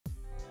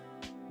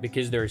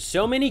Because there are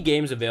so many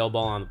games available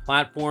on the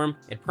platform,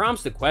 it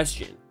prompts the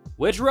question,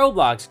 which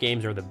Roblox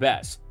games are the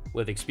best?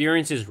 With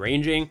experiences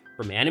ranging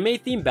from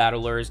anime-themed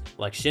battlers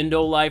like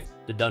Shindo Life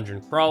to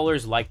dungeon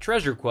crawlers like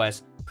Treasure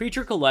Quest,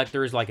 creature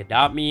collectors like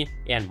Adopt Me,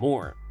 and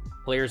more.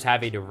 Players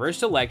have a diverse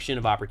selection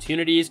of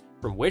opportunities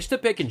from which to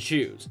pick and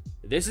choose.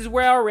 This is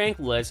where our ranked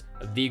list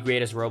of the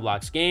greatest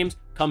Roblox games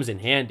comes in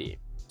handy,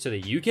 so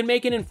that you can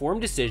make an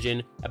informed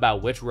decision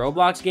about which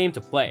Roblox game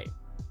to play.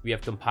 We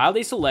have compiled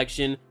a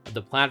selection of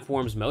the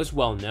platform's most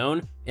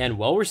well-known and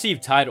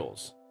well-received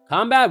titles.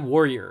 Combat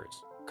Warriors.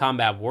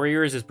 Combat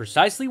Warriors is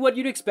precisely what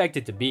you'd expect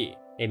it to be,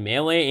 a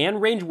melee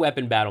and ranged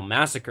weapon battle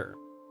massacre.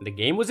 The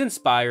game was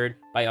inspired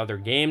by other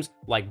games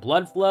like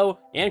Blood Flow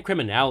and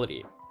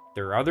Criminality.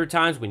 There are other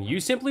times when you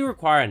simply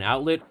require an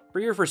outlet for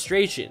your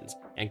frustrations,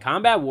 and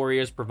Combat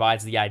Warriors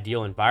provides the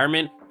ideal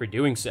environment for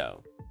doing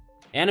so.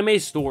 Anime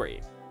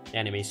Story.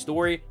 Anime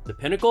Story, the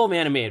pinnacle of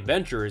anime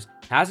adventures,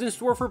 has in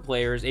store for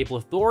players a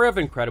plethora of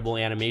incredible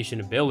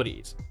animation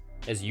abilities.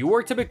 As you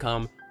work to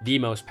become the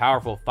most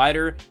powerful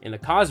fighter in the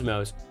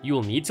cosmos, you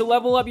will need to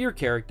level up your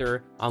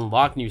character,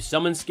 unlock new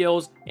summon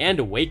skills and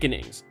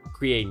awakenings,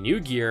 create new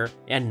gear,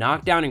 and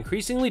knock down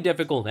increasingly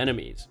difficult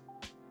enemies.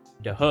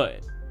 The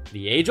Hood.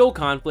 The age-old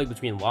conflict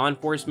between law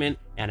enforcement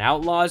and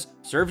outlaws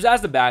serves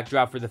as the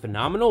backdrop for the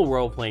phenomenal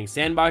role-playing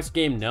sandbox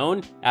game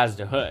known as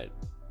The Hood.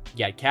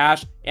 Get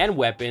cash and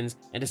weapons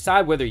and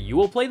decide whether you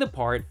will play the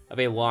part of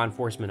a law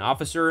enforcement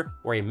officer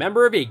or a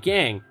member of a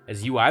gang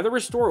as you either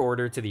restore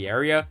order to the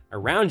area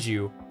around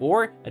you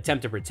or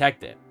attempt to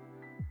protect it.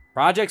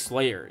 Project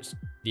Slayers.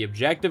 The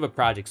objective of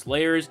Project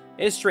Slayers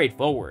is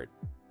straightforward.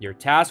 You're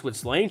tasked with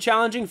slaying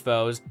challenging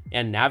foes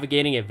and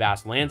navigating a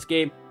vast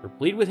landscape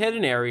replete with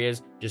hidden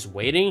areas just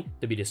waiting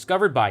to be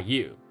discovered by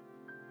you.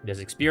 This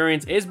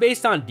experience is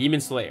based on Demon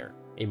Slayer,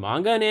 a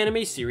manga and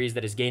anime series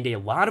that has gained a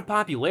lot of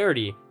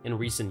popularity in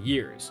recent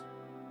years.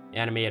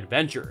 Anime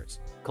Adventures.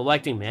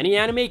 Collecting many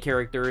anime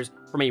characters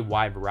from a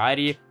wide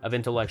variety of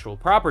intellectual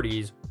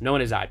properties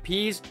known as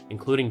IPs,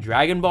 including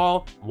Dragon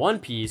Ball, One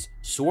Piece,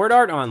 Sword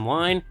Art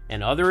Online,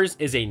 and others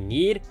is a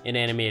need in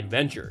anime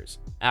adventures.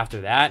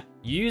 After that,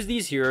 you use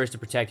these heroes to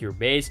protect your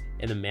base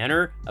in the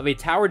manner of a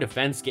tower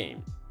defense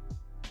game.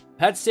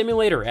 Pet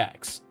Simulator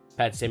X.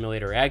 Pet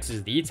Simulator X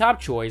is the top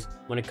choice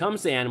when it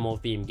comes to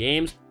animal-themed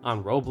games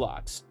on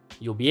Roblox.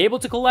 You'll be able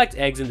to collect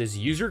eggs in this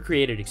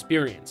user-created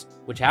experience,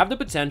 which have the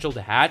potential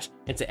to hatch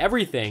into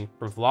everything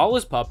from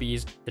flawless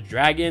puppies to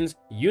dragons,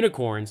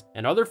 unicorns,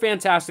 and other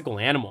fantastical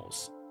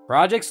animals.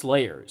 Project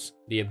Slayers.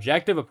 The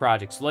objective of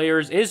Project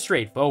Slayers is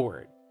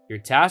straightforward. You're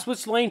tasked with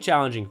slaying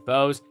challenging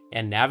foes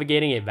and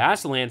navigating a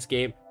vast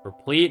landscape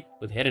replete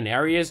with hidden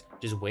areas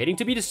just waiting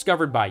to be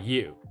discovered by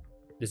you.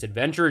 This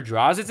adventure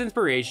draws its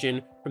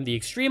inspiration from the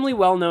extremely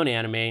well-known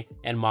anime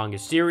and manga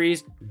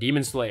series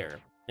Demon Slayer.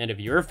 And if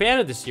you're a fan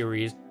of the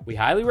series, we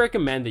highly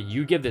recommend that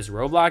you give this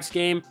Roblox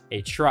game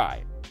a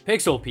try.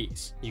 Pixel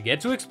Piece. You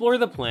get to explore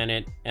the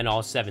planet and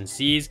all 7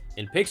 seas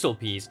in Pixel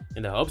Piece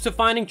in the hopes of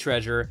finding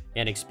treasure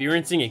and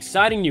experiencing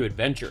exciting new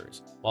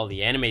adventures. While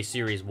the anime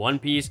series One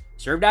Piece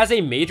served as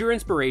a major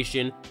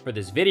inspiration for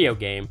this video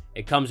game,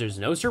 it comes as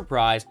no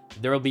surprise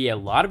that there will be a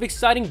lot of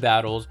exciting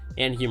battles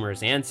and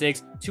humorous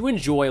antics to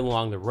enjoy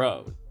along the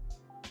road.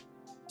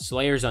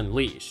 Slayers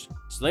Unleashed.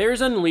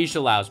 Slayers Unleashed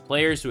allows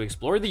players to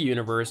explore the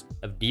universe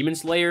of Demon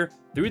Slayer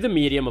through the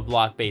medium of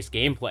block-based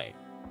gameplay.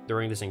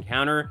 During this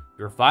encounter,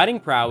 your fighting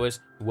prowess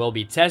will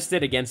be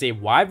tested against a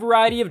wide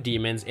variety of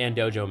demons and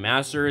dojo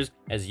masters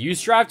as you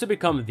strive to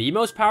become the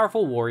most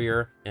powerful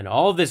warrior in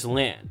all of this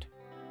land.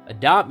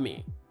 Adopt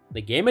Me.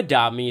 The game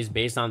Adopt Me is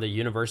based on the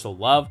universal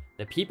love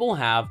that people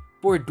have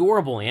for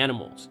adorable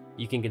animals.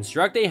 You can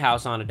construct a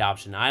house on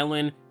Adoption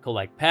Island,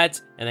 collect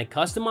pets, and then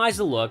customize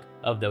the look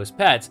of those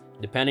pets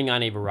depending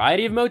on a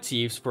variety of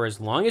motifs for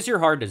as long as your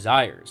heart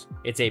desires.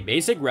 It's a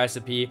basic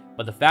recipe,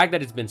 but the fact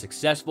that it's been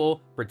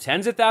successful for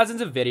tens of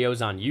thousands of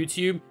videos on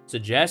YouTube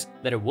suggests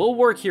that it will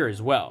work here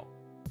as well.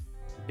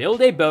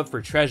 Build a boat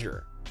for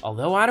treasure.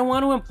 Although I don't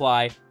want to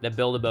imply that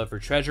Build a Boat for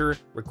Treasure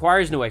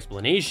requires no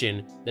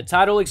explanation, the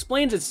title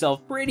explains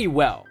itself pretty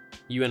well.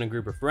 You and a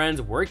group of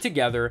friends work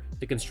together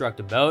to construct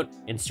a boat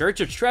in search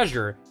of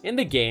treasure in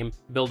the game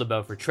Build a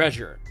Boat for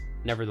Treasure.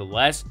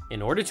 Nevertheless,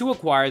 in order to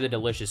acquire the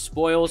delicious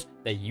spoils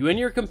that you and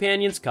your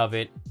companions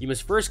covet, you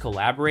must first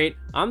collaborate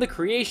on the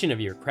creation of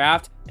your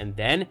craft and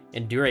then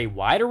endure a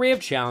wide array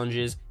of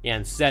challenges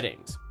and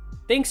settings.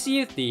 Think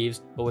Sea of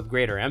Thieves, but with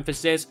greater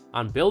emphasis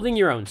on building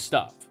your own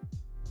stuff.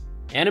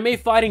 Anime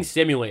Fighting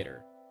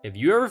Simulator. If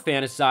you ever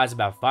fantasize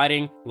about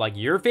fighting like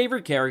your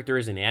favorite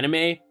characters in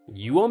anime,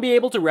 you won't be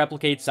able to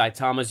replicate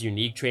Saitama's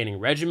unique training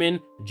regimen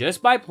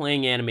just by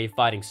playing Anime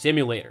Fighting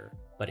Simulator,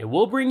 but it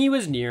will bring you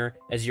as near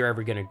as you're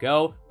ever gonna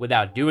go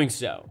without doing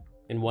so.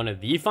 In one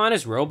of the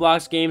finest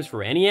Roblox games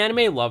for any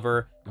anime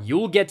lover,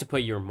 you'll get to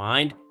put your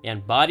mind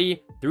and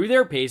body through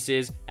their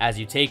paces as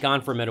you take on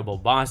formidable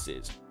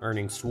bosses,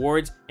 earning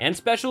swords and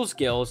special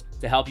skills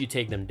to help you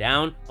take them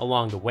down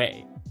along the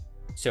way.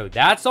 So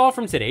that's all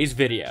from today's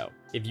video.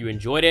 If you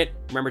enjoyed it,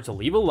 remember to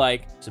leave a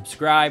like,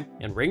 subscribe,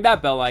 and ring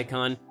that bell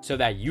icon so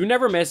that you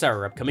never miss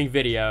our upcoming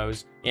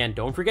videos. And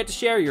don't forget to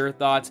share your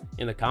thoughts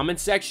in the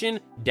comments section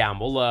down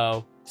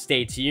below.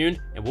 Stay tuned,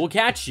 and we'll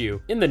catch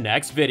you in the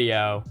next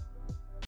video.